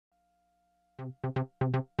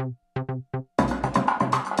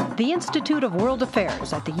The Institute of World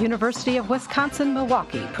Affairs at the University of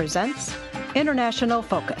Wisconsin-Milwaukee presents International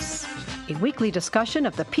Focus, a weekly discussion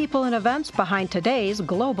of the people and events behind today's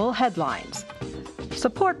global headlines.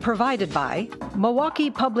 Support provided by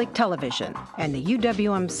Milwaukee Public Television and the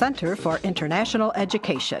UWM Center for International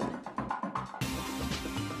Education.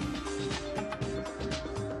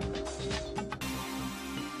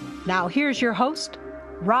 Now here's your host,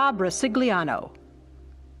 Rob Ricigliano.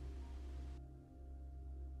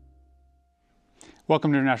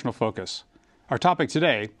 Welcome to International Focus. Our topic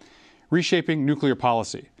today, reshaping nuclear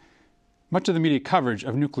policy. Much of the media coverage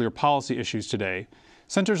of nuclear policy issues today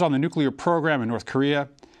centers on the nuclear program in North Korea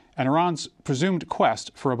and Iran's presumed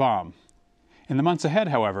quest for a bomb. In the months ahead,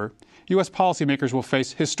 however, U.S. policymakers will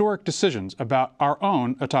face historic decisions about our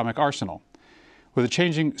own atomic arsenal. With a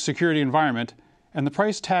changing security environment and the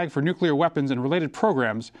price tag for nuclear weapons and related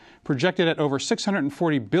programs projected at over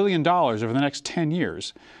 $640 billion over the next 10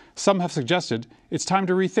 years, some have suggested it's time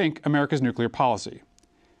to rethink America's nuclear policy.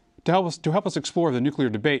 To help us explore the nuclear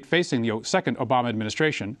debate facing the second Obama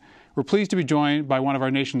administration, we're pleased to be joined by one of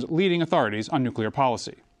our nation's leading authorities on nuclear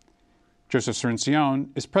policy. Joseph Cirincione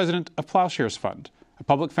is president of Ploughshares Fund, a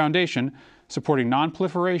public foundation supporting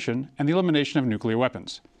non-proliferation and the elimination of nuclear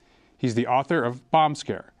weapons. He's the author of Bomb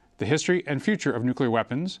Scare: The History and Future of Nuclear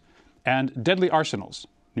Weapons, and Deadly Arsenals: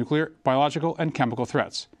 Nuclear, Biological, and Chemical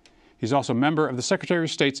Threats. He's also a member of the Secretary of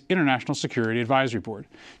State's International Security Advisory Board.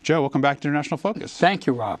 Joe, welcome back to International Focus. Thank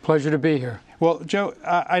you, Rob. Pleasure to be here. Well, Joe,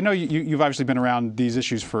 I know you've obviously been around these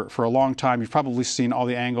issues for a long time. You've probably seen all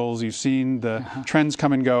the angles. You've seen the trends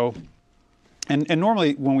come and go. And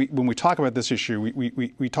normally when we talk about this issue,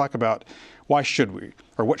 we talk about why should we,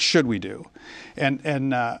 or what should we do?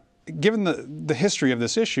 And given the history of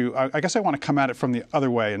this issue, I guess I want to come at it from the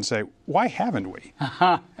other way and say, why haven't we?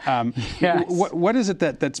 Yes. What is it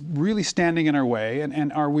that's really standing in our way?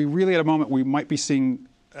 And are we really at a moment we might be seeing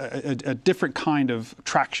a different kind of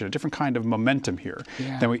traction, a different kind of momentum here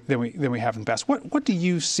than we have in the past? What do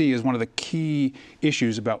you see as one of the key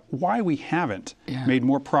issues about why we haven't made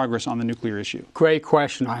more progress on the nuclear issue? Great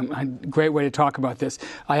question. Great way to talk about this.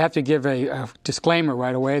 I have to give a disclaimer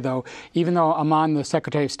right away, though. Even though I'm on the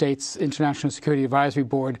Secretary of State's International Security Advisory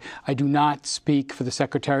Board, I do not speak for the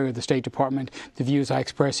Secretary of the State Department. The views I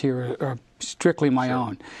express here are strictly my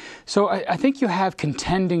own. So I think you have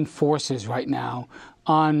contending forces right now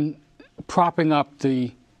on propping up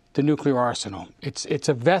the nuclear arsenal. It's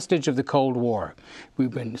a vestige of the Cold War.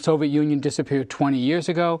 Soviet Union disappeared 20 years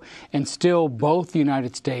ago, and still both the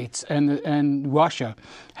United States and Russia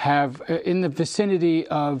have in the vicinity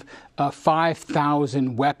of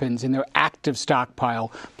 5,000 weapons in their active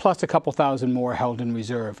stockpile, plus a couple thousand more held in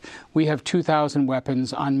reserve. We have 2,000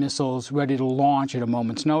 weapons on missiles ready to launch at a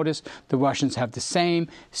moment's notice. The Russians have the same.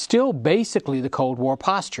 Still basically the Cold War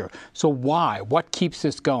posture. So why? What keeps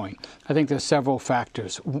this going? I think there's several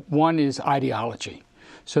factors. One is ideology.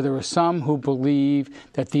 So there are some who believe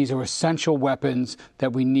that these are essential weapons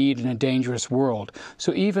that we need in a dangerous world.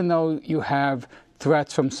 So even though you have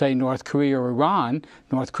threats from, say, North Korea or Iran,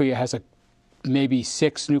 North Korea has maybe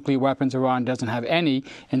 6 nuclear weapons, Iran doesn't have any,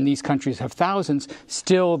 and these countries have thousands,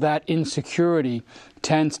 still that insecurity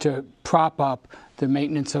tends to prop up the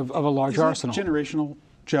maintenance of a large arsenal. Generational,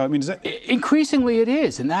 Joe? I mean, is that... Increasingly it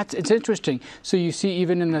is, and it's interesting. So you see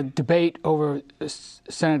even in the debate over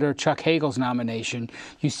Senator Chuck Hagel's nomination,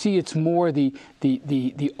 you see it's more the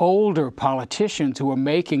older politicians who are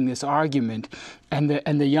making this argument, and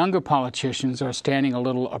the younger politicians are standing a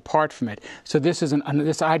little apart from it. So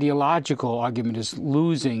this ideological argument is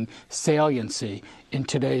losing saliency in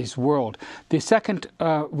today's world. The second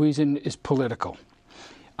reason is political.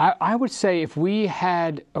 I would say if we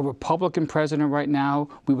had a Republican president right now,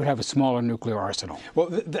 we would have a smaller nuclear arsenal.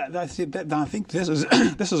 Well, I think this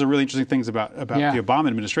is a really interesting thing about the Obama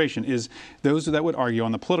administration is those that would argue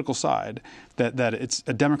on the political side that it's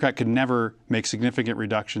a Democrat could never make significant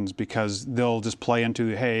reductions because they'll just play into,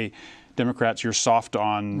 hey, Democrats, you're soft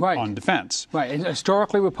on defense. Right. And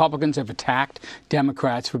historically, Republicans have attacked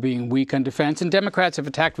Democrats for being weak on defense, and Democrats have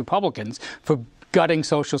attacked Republicans for gutting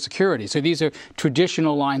Social Security. So these are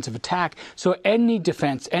traditional lines of attack. So any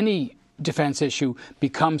defense issue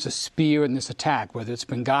becomes a spear in this attack, whether it's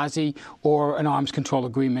Benghazi or an arms control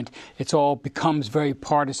agreement. It's all becomes very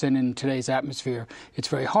partisan in today's atmosphere. It's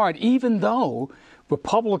very hard, even though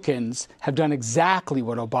Republicans have done exactly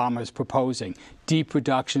what Obama is proposing: deep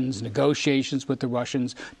reductions, negotiations with the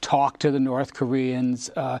Russians, talk to the North Koreans,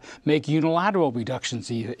 make unilateral reductions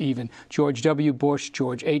even. George W. Bush,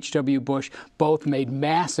 George H.W. Bush, both made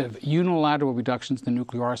massive unilateral reductions in the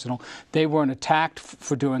nuclear arsenal. They weren't attacked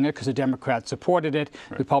for doing it because the Democrats supported it.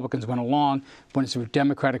 Right. Republicans went along. When it's a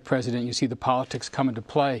Democratic president, you see the politics come into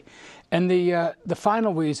play. And the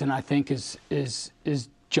final reason, I think, is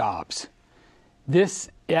jobs. This,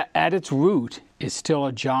 at its root, is still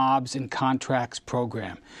a jobs and contracts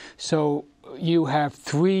program. So you have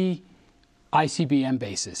 3 ICBM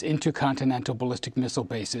bases, intercontinental ballistic missile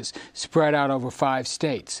bases, spread out over 5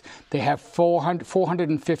 states. They have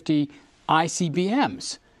 450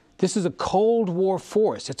 ICBMs. This is a Cold War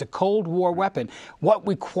force. It's a Cold War weapon. What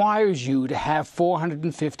requires you to have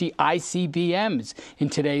 450 ICBMs in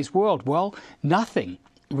today's world? Well, nothing,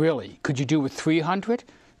 really. Could you do with 300?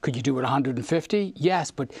 Could you do it 150?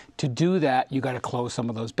 Yes, but to do that, you got to close some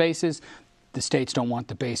of those bases. The states don't want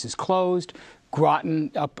the bases closed.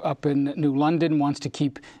 Groton up in New London wants to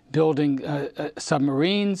keep building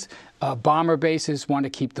submarines. Bomber bases want to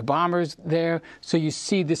keep the bombers there. So you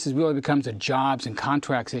see this really becomes a jobs and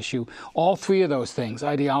contracts issue. All 3 of those things,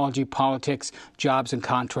 ideology, politics, jobs and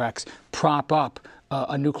contracts, prop up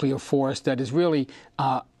a nuclear force that is really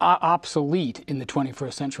obsolete in the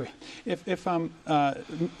 21st century. If we're talking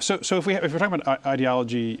about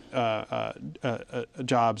ideology,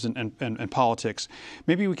 jobs, and politics,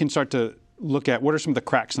 maybe we can start to look at what are some of the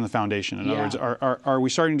cracks in the foundation. In other words, are we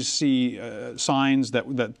starting to see signs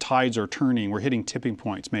that tides are turning? We're hitting tipping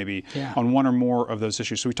points maybe on one or more of those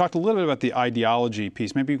issues. So we talked a little bit about the ideology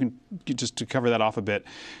piece. Maybe you can just to cover that off a bit,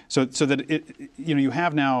 so that you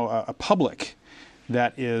have now a public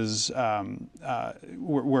that is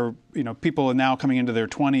where people are now coming into their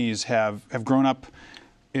 20s have grown up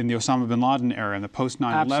in the Osama bin Laden era and the post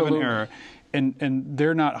 9/11 era, and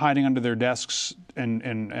they're not hiding under their desks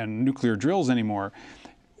and nuclear drills anymore.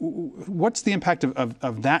 What's the impact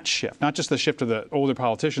of that shift? Not just the shift of the older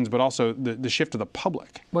politicians, but also the shift of the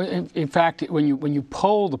public. Well, in fact, when you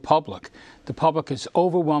poll the public is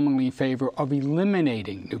overwhelmingly in favor of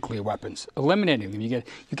eliminating nuclear weapons, eliminating them. You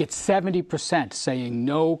get 70% saying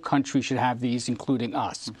no country should have these, including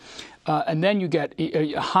us. And then you get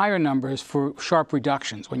higher numbers for sharp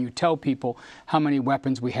reductions. When you tell people how many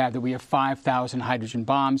weapons we have, that we have 5,000 hydrogen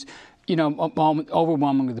bombs,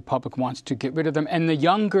 overwhelmingly the public wants to get rid of them. And the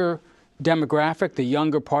younger demographic, the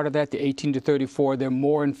younger part of that, the 18 to 34, they're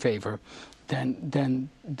more in favor than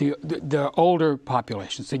the older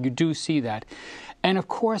population. So you do see that. And of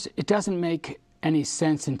course, it doesn't make any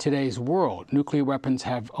sense in today's world. Nuclear weapons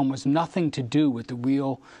have almost nothing to do with the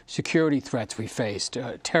real security threats we faced: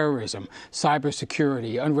 terrorism,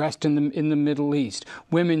 cybersecurity, unrest in the Middle East,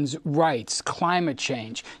 women's rights, climate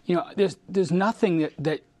change. There's nothing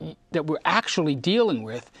that we're actually dealing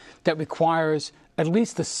with that requires at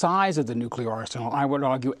least the size of the nuclear arsenal. I would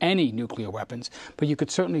argue any nuclear weapons, but you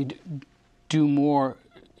could certainly do more,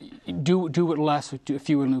 do it less with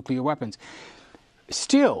fewer nuclear weapons.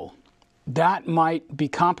 Still, that might be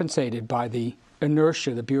compensated by the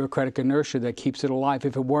inertia, the bureaucratic inertia that keeps it alive,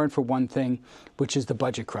 if it weren't for one thing, which is the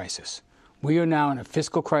budget crisis. We are now in a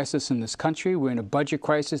fiscal crisis in this country. We're in a budget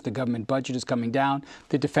crisis. The government budget is coming down.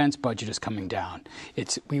 The defense budget is coming down.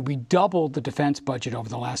 We doubled the defense budget over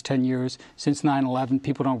the last 10 years since 9/11.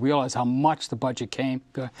 People don't realize how much the budget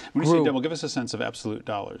grew. When you say double, give us a sense of absolute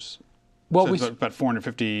dollars. Well, so it's about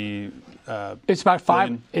 450 It's about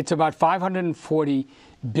billion? It's about $540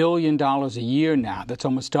 billion a year now. That's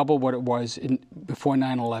almost double what it was before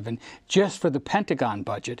 9/11, just for the Pentagon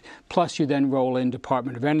budget. Plus, you then roll in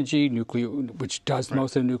Department of Energy, nuclear, which does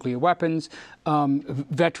most of the nuclear weapons,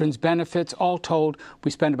 veterans benefits. All told,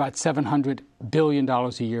 we spend about $700 billion a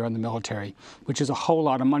year on the military, which is a whole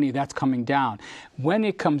lot of money. That's coming down. When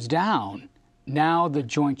it comes down, now the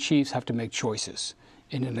Joint Chiefs have to make choices.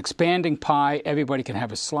 In an expanding pie, everybody can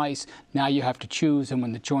have a slice. Now you have to choose, and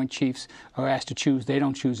when the Joint Chiefs are asked to choose, they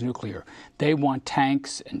don't choose nuclear. They want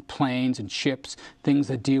tanks and planes and ships, things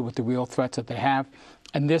that deal with the real threats that they have.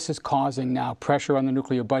 And this is causing now pressure on the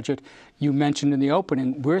nuclear budget. You mentioned in the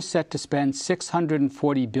opening, we're set to spend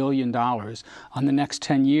 $640 billion on the next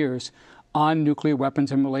 10 years on nuclear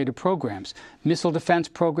weapons and related programs. Missile defense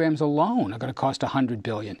programs alone are going to cost $100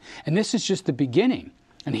 billion. And this is just the beginning.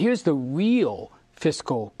 And here's the real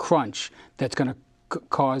fiscal crunch that's going to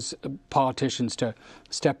cause politicians to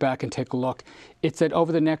step back and take a look. It's that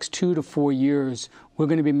over the next 2 to 4 years, we're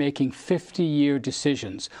going to be making 50-year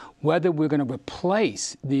decisions whether we're going to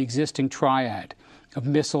replace the existing triad of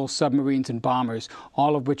missiles, submarines, and bombers,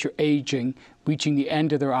 all of which are aging, reaching the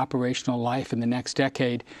end of their operational life in the next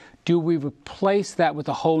decade. Do we replace that with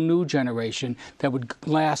a whole new generation that would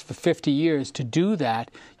last for 50 years? To do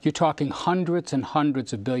that, you're talking hundreds and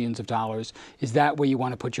hundreds of billions of dollars. Is that where you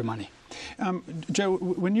want to put your money? Joe,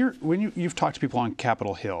 when you've talked to people on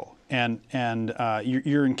Capitol Hill, and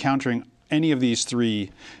you're encountering any of these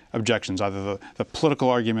three objections, either the political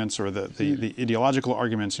arguments or the ideological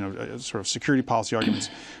arguments, sort of security policy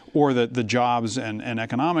arguments, or the jobs and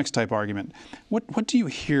economics type argument, what do you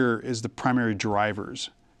hear is the primary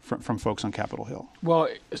drivers from folks on Capitol Hill? Well,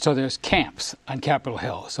 so there's camps on Capitol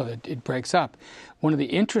Hill, so that it breaks up. One of the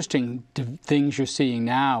interesting things you're seeing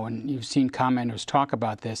now, and you've seen commenters talk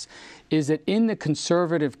about this, is that in the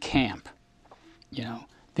conservative camp,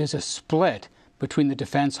 there's a split between the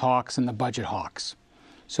defense hawks and the budget hawks.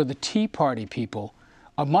 So the Tea Party people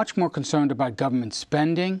are much more concerned about government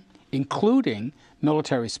spending, including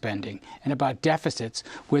military spending, and about deficits,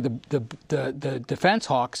 where the defense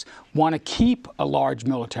hawks want to keep a large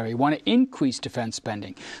military, want to increase defense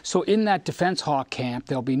spending. So in that defense hawk camp,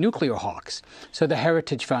 there'll be nuclear hawks. So the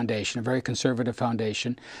Heritage Foundation, a very conservative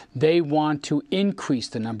foundation, they want to increase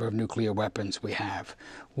the number of nuclear weapons we have.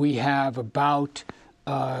 We have about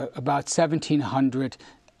 1,700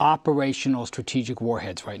 operational strategic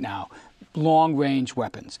warheads right now, long-range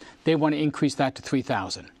weapons. They want to increase that to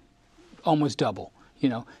 3,000. Almost double.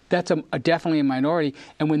 That's definitely a minority.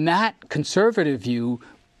 And when that conservative view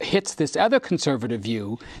hits this other conservative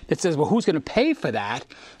view that says, well, who's going to pay for that?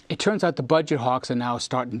 It turns out the budget hawks are now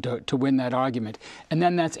starting to win that argument. And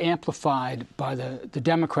then that's amplified by the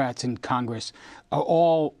Democrats in Congress are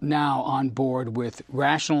all now on board with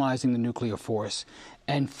rationalizing the nuclear force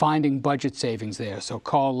and finding budget savings there. So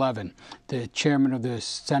Carl Levin, the chairman of the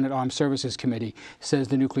Senate Armed Services Committee, says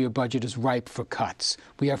the nuclear budget is ripe for cuts.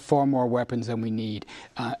 We have far more weapons than we need.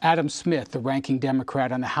 Adam Smith, the ranking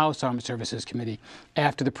Democrat on the House Armed Services Committee,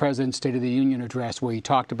 after the President's State of the Union address, where he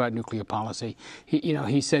talked about nuclear policy,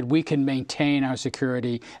 he said we can maintain our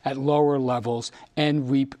security at lower levels and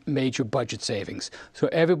reap major budget savings. So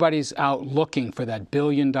everybody's out looking for that $1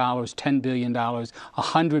 billion, $10 billion,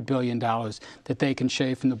 $100 billion that they can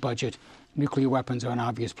shave from the budget. Nuclear weapons are an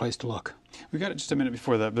obvious place to look. We've got just a minute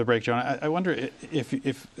before the break, John. I wonder if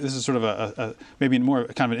this is sort of a maybe more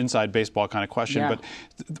kind of an inside baseball kind of question, but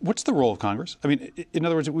what's the role of Congress? I mean, in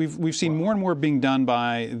other words, we've seen more and more being done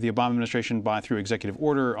by the Obama administration through executive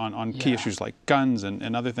order on key issues like guns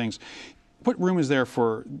and other things. What room is there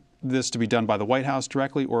for this to be done by the White House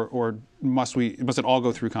directly, or must it all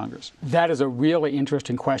go through Congress? That is a really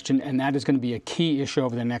interesting question, and that is going to be a key issue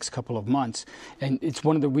over the next couple of months. And it's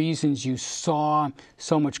one of the reasons you saw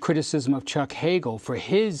so much criticism of Chuck Hagel for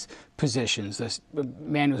his positions. This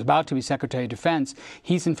man who was about to be Secretary of Defense,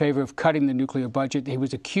 he's in favor of cutting the nuclear budget. He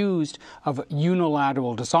was accused of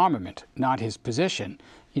unilateral disarmament, not his position.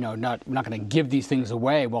 We're not going to give these things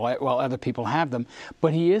away while other people have them.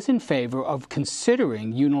 But he is in favor of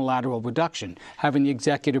considering unilateral reduction, having the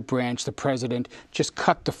executive branch, the president, just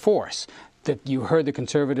cut the force. That you heard the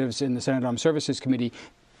conservatives in the Senate Armed Services Committee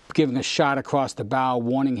giving a shot across the bow,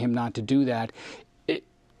 warning him not to do that.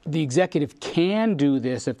 The executive can do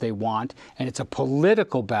this if they want, and it's a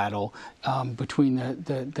political battle between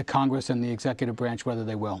the Congress and the executive branch whether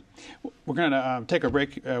they will. We're going to take a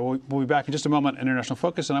break. We'll be back in just a moment on International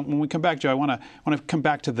Focus. And when we come back, Joe, I want to come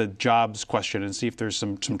back to the jobs question and see if there's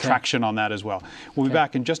some traction on that as well. We'll be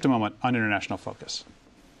back in just a moment on International Focus.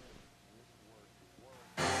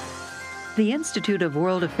 The Institute of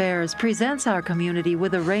World Affairs presents our community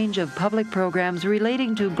with a range of public programs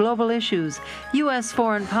relating to global issues, U.S.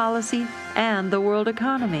 foreign policy, and the world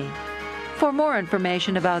economy. For more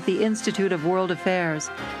information about the Institute of World Affairs,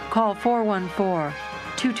 call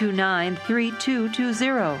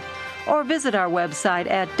 414-229-3220 or visit our website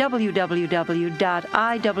at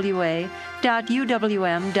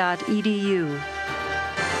www.iwa.uwm.edu.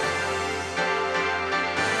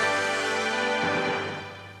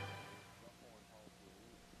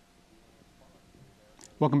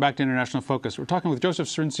 Welcome back to International Focus. We're talking with Joseph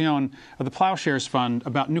Cirincione of the Ploughshares Fund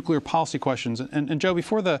about nuclear policy questions. And Joe,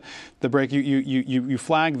 before the break, you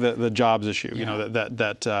flagged the jobs issue.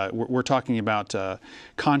 We're talking about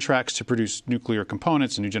contracts to produce nuclear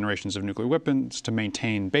components and new generations of nuclear weapons to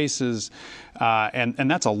maintain bases,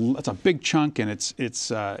 and that's a big chunk, and it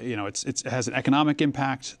has an economic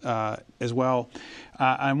impact as well.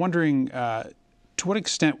 I'm wondering. To what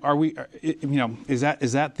extent are we? Is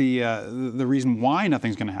that the reason why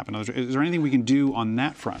nothing's going to happen? Is there anything we can do on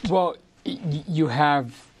that front? Well, you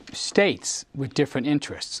have states with different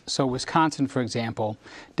interests. So Wisconsin, for example,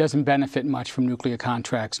 doesn't benefit much from nuclear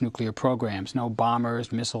contracts, nuclear programs. No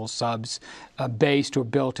bombers, missiles, subs based or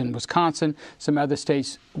built in Wisconsin. Some other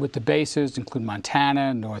states with the bases include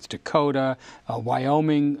Montana, North Dakota,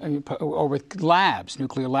 Wyoming, or with labs,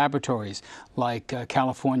 nuclear laboratories like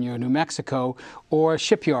California or New Mexico, or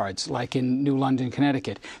shipyards like in New London,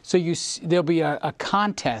 Connecticut. So there'll be a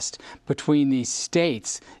contest between these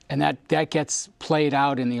states, and that gets played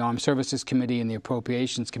out in the Armed Services Committee and the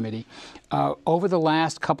Appropriations Committee. Over the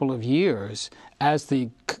last couple of years, as the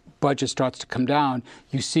budget starts to come down,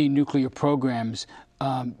 you see nuclear programs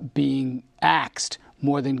being axed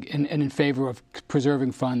more than in favor of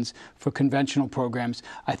preserving funds for conventional programs.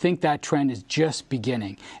 I think that trend is just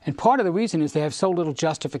beginning. And part of the reason is they have so little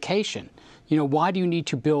justification. You know, why do you need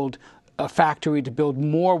to build a factory to build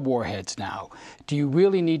more warheads now? Do you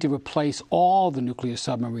really need to replace all the nuclear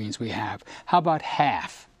submarines we have? How about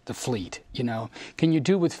half the fleet? You know, can you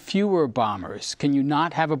do with fewer bombers? Can you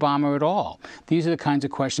not have a bomber at all? These are the kinds of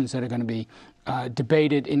questions that are going to be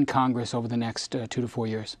debated in Congress over the next 2 to 4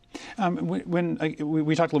 years. When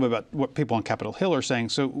we talked a little bit about what people on Capitol Hill are saying,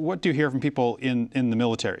 so what do you hear from people in the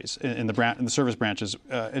militaries, in the service branches,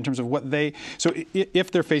 in terms of what they, so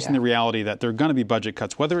if they're facing the reality that there are going to be budget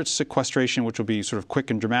cuts, whether it's sequestration, which will be sort of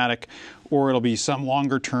quick and dramatic, or it'll be some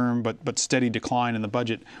longer term but steady decline in the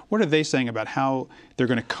budget, what are they saying about how they're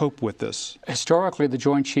going to cope with this? Historically, the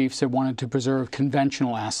Joint Chiefs have wanted to preserve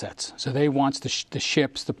conventional assets. So they want the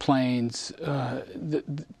ships, the planes,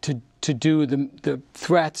 to do the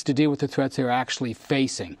threats, to deal with the threats they're actually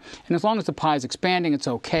facing. And as long as the pie is expanding, it's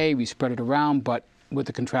okay. We spread it around, but with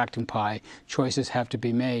the contracting pie, choices have to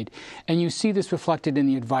be made. And you see this reflected in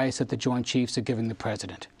the advice that the Joint Chiefs are giving the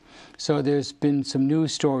president. So there's been some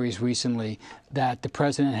news stories recently that the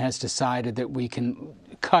president has decided that we can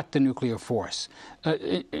cut the nuclear force,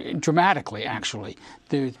 dramatically, actually.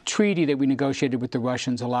 The treaty that we negotiated with the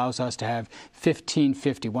Russians allows us to have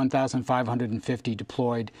 1,550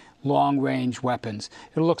 deployed long-range weapons.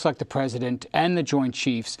 It looks like the president and the Joint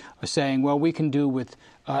Chiefs are saying, well, we can do with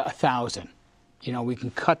 1,000. You know, we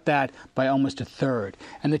can cut that by almost a third.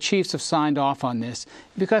 And the chiefs have signed off on this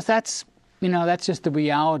because that's just the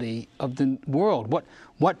reality of the world.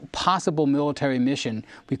 What possible military mission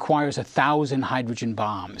requires 1,000 hydrogen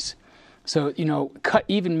bombs? So, you know,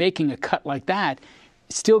 even making a cut like that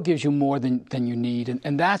still gives you more than you need.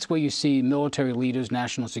 And that's where you see military leaders,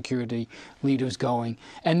 national security leaders going.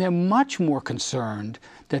 And they're much more concerned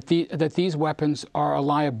that these weapons are a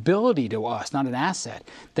liability to us, not an asset,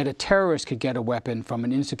 that a terrorist could get a weapon from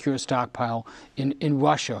an insecure stockpile in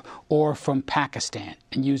Russia or from Pakistan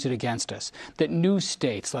and use it against us, that new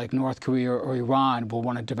states like North Korea or Iran will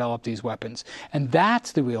want to develop these weapons. And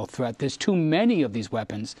that's the real threat. There's too many of these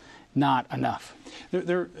weapons, not enough.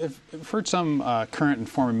 I've heard some current and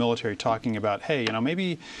former military talking about, hey, you know,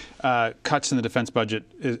 maybe cuts in the defense budget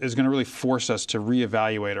is going to really force us to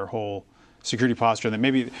reevaluate our whole security posture, and that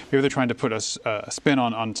maybe they're trying to put a spin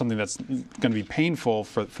on something that's going to be painful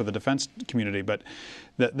for the defense community, but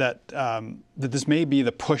that this may be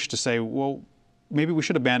the push to say, well, maybe we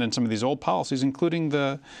should abandon some of these old policies, including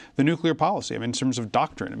the nuclear policy. I mean, in terms of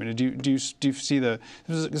doctrine. I mean, do you see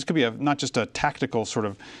this could be not just a tactical sort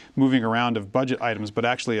of moving around of budget items, but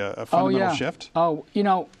actually a fundamental shift? Oh, you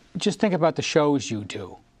know, just think about the shows you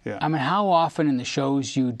do. Yeah. I mean, how often in the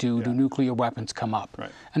shows you do nuclear weapons come up? Right.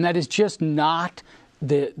 And that is just not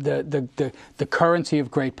the currency of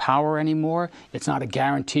great power anymore. It's not a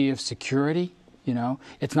guarantee of security. You know,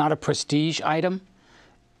 it's not a prestige item.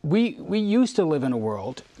 We used to live in a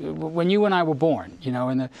world when you and I were born, you know,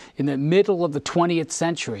 in the middle of the 20th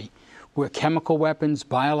century, where chemical weapons,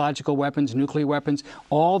 biological weapons, nuclear weapons,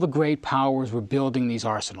 all the great powers were building these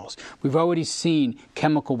arsenals. We've already seen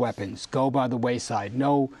chemical weapons go by the wayside.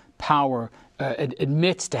 No power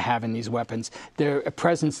admits to having these weapons. Their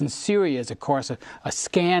presence in Syria is, of course, a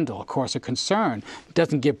scandal, of course, a concern. It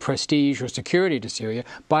doesn't give prestige or security to Syria.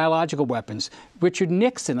 Biological weapons. Richard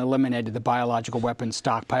Nixon eliminated the biological weapons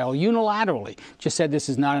stockpile unilaterally. Just said this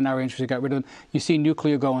is not in our interest. He got rid of them. You see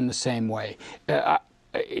nuclear going the same way.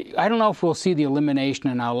 I don't know if we'll see the elimination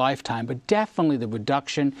in our lifetime, but definitely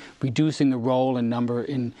the reducing the role and number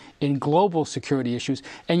in global security issues.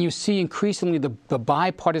 And you see increasingly the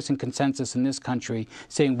bipartisan consensus in this country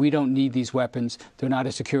saying we don't need these weapons. They're not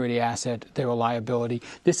a security asset. They're a liability.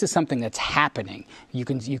 This is something that's happening. You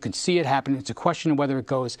can see it happening. It's a question of whether it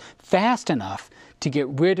goes fast enough to get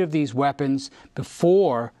rid of these weapons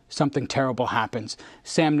before something terrible happens.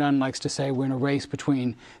 Sam Nunn likes to say we're in a race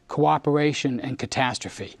between cooperation and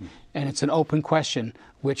catastrophe. And it's an open question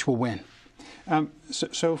which will win.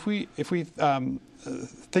 So if we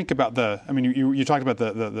think about you talked about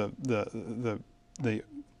the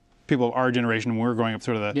people of our generation when we were growing up,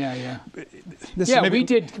 sort of we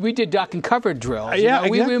did duck and cover drills.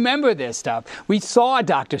 Exactly. We remember this stuff. We saw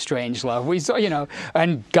Dr. Strangelove. We saw,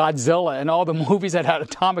 and Godzilla and all the movies that had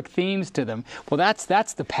atomic themes to them. Well,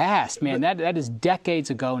 that's the past, man. That is decades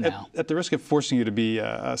ago now. At the risk of forcing you to be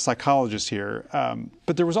a psychologist here,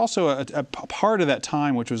 but there was also a part of that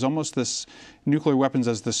time which was almost this nuclear weapons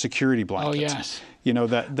as the security blanket. Oh, yes.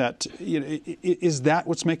 Is that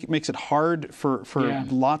what makes it hard for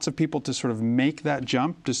lots of people to sort of make that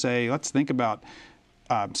jump to say, let's think about,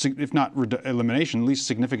 if not elimination, at least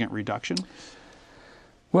significant reduction?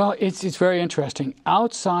 Well, it's very interesting.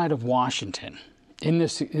 Outside of Washington,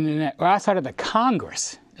 or outside of the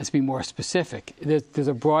Congress, let's be more specific, there's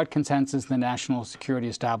a broad consensus in the national security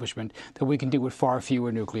establishment that we can do with far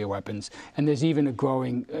fewer nuclear weapons. And there's even a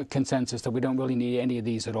growing consensus that we don't really need any of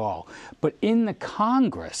these at all. But in the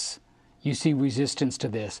Congress, you see resistance to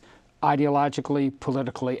this, ideologically,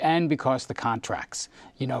 politically, and because of the contracts.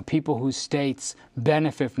 People whose states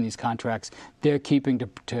benefit from these contracts, they're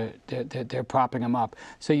they're propping them up.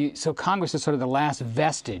 So Congress is sort of the last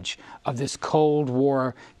vestige of this Cold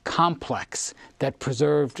War complex that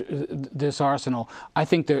preserved this arsenal. I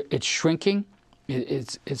think that it's shrinking.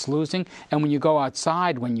 It's losing. And when you go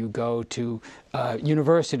outside, when you go to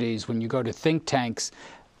universities, when you go to think tanks,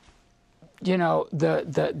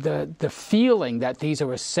 the feeling that these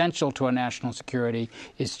are essential to our national security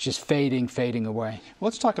is just fading away. Well,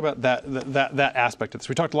 let's talk about that aspect of this.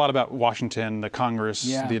 We talked a lot about Washington, the Congress,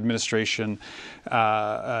 the administration,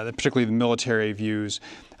 particularly the military views.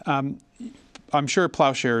 I'm sure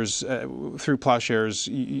Ploughshares, through Ploughshares,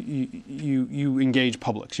 you engage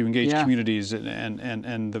publics, you engage communities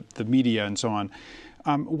and the media and so on.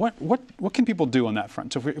 What can people do on that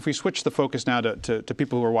front? So if we switch the focus now to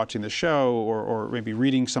people who are watching the show or maybe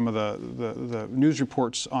reading some of the news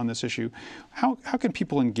reports on this issue, how can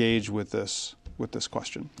people engage with this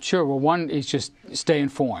question? Sure. Well, one is just stay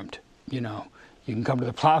informed. You can come to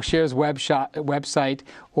the Ploughshares website,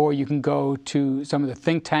 or you can go to some of the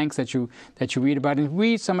think tanks that you read about and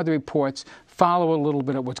read some of the reports. Follow a little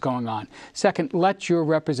bit of what's going on. Second, let your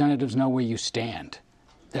representatives know where you stand.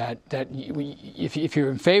 That if you're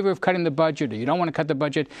in favor of cutting the budget or you don't want to cut the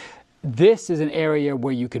budget, this is an area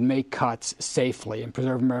where you can make cuts safely and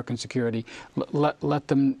preserve American security. Let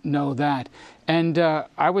them know that. And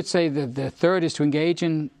I would say that the third is to engage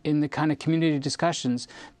in the kind of community discussions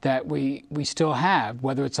that we still have,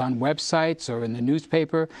 whether it's on websites or in the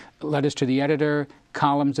newspaper, letters to the editor,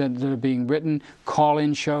 columns that are being written,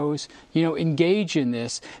 call-in shows. Engage in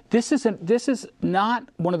this. This is not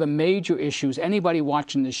one of the major issues anybody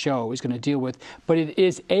watching the show is going to deal with, but it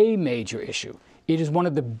is a major issue. It is one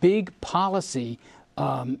of the big policy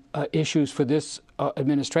issues for this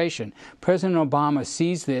administration. President Obama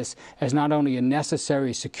sees this as not only a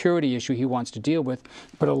necessary security issue he wants to deal with,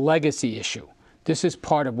 but a legacy issue. This is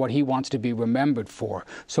part of what he wants to be remembered for.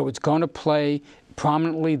 So it's going to play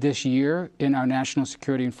prominently this year in our national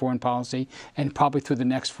security and foreign policy, and probably through the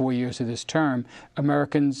next 4 years of this term.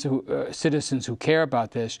 Americans, citizens who care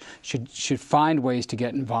about this, should find ways to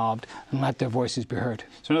get involved and let their voices be heard.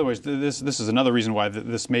 So in other words, this is another reason why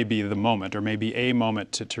this may be the moment, or maybe a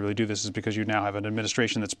moment to really do this, is because you now have an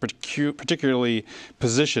administration that's particularly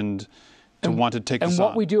positioned to want to take this on. And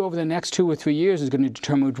what we do over the next 2 or 3 years is going to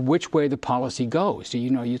determine which way the policy goes. So,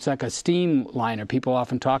 it's like a steamliner. People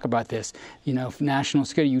often talk about this. National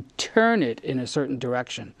security, you turn it in a certain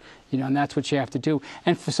direction, and that's what you have to do.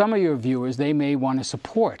 And for some of your viewers, they may want to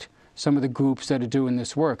support some of the groups that are doing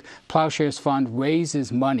this work. Ploughshares Fund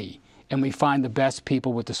raises money, and we find the best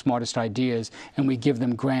people with the smartest ideas, and we give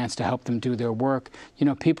them grants to help them do their work.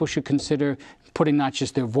 People should consider putting not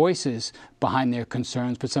just their voices behind their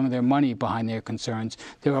concerns, but some of their money behind their concerns.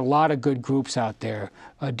 There are a lot of good groups out there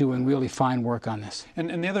doing really fine work on this.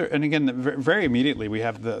 And again, very immediately, we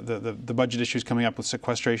have the budget issues coming up with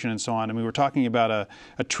sequestration and so on. And we were talking about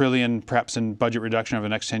a trillion, perhaps, in budget reduction over the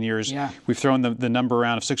next 10 years. Yeah. We've thrown the number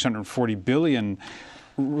around of $640 billion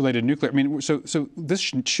related to nuclear. So this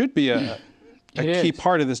should be a key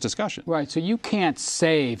part of this discussion. Right. So you can't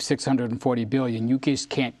save $640 billion. You just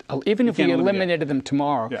can't. Even if we eliminated them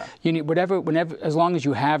tomorrow, you need whenever, as long as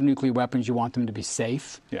you have nuclear weapons, you want them to be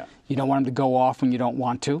safe. Yeah. You don't want them to go off when you don't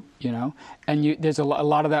want to. And there's a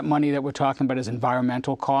lot of that money that we're talking about is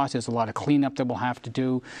environmental costs. There's a lot of cleanup that we'll have to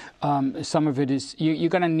do. Some of it is you're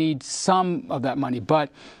going to need some of that money, but.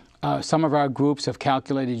 Some of our groups have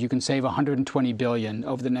calculated you can save $120 billion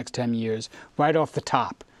over the next 10 years right off the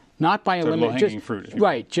top. Not by eliminating fruit,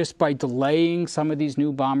 right, just by delaying some of these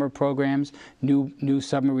new bomber programs, new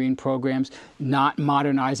submarine programs, not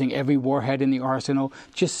modernizing every warhead in the arsenal,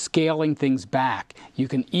 just scaling things back. You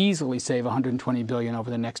can easily save $120 billion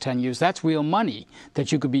over the next 10 years. That's real money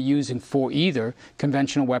that you could be using for either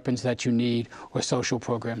conventional weapons that you need or social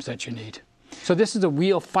programs that you need. So this is a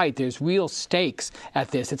real fight. There's real stakes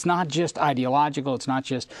at this. It's not just ideological. It's not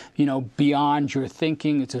just, beyond your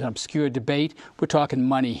thinking. It's an obscure debate. We're talking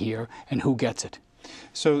money here and who gets it.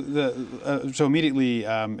 So so immediately,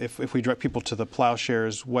 if we direct people to the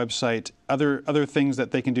Ploughshares website, other things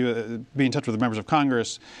that they can do, be in touch with the members of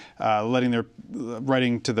Congress,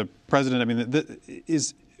 writing to the president. I mean,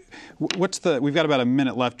 we've got about a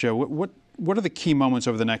minute left, Joe. What are the key moments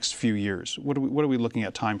over the next few years? What are we looking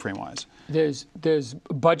at time frame wise? There's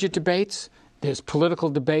budget debates. There's political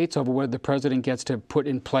debates over whether the president gets to put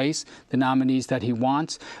in place the nominees that he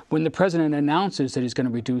wants. When the president announces that he's going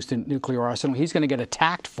to reduce the nuclear arsenal, he's going to get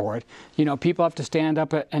attacked for it. People have to stand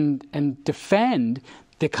up and defend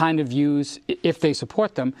the kind of views, if they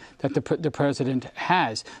support them, that the president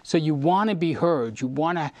has. So you want to be heard. You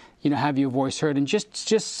want to, have your voice heard. And just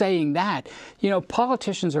saying that,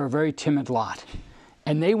 politicians are a very timid lot.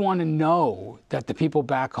 And they want to know that the people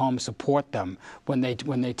back home support them when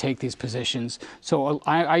they take these positions. So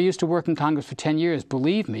I used to work in Congress for 10 years.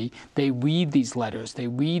 Believe me, they read these letters. They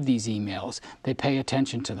read these emails. They pay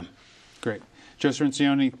attention to them. Great. Joe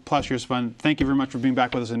Cirincione, Ploughshares Fund, thank you very much for being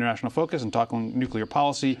back with us in International Focus and talking nuclear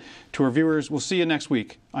policy. To our viewers, we'll see you next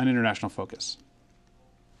week on International Focus.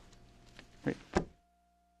 Great.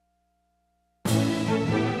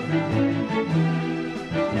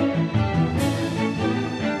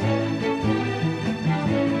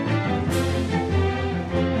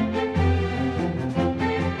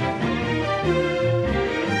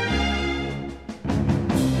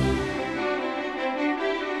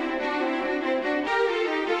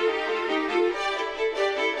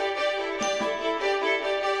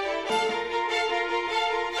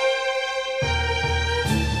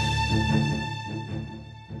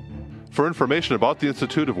 For information about the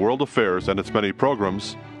Institute of World Affairs and its many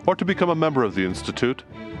programs, or to become a member of the Institute,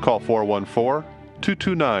 call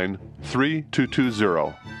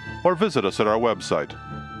 414-229-3220 or visit us at our website,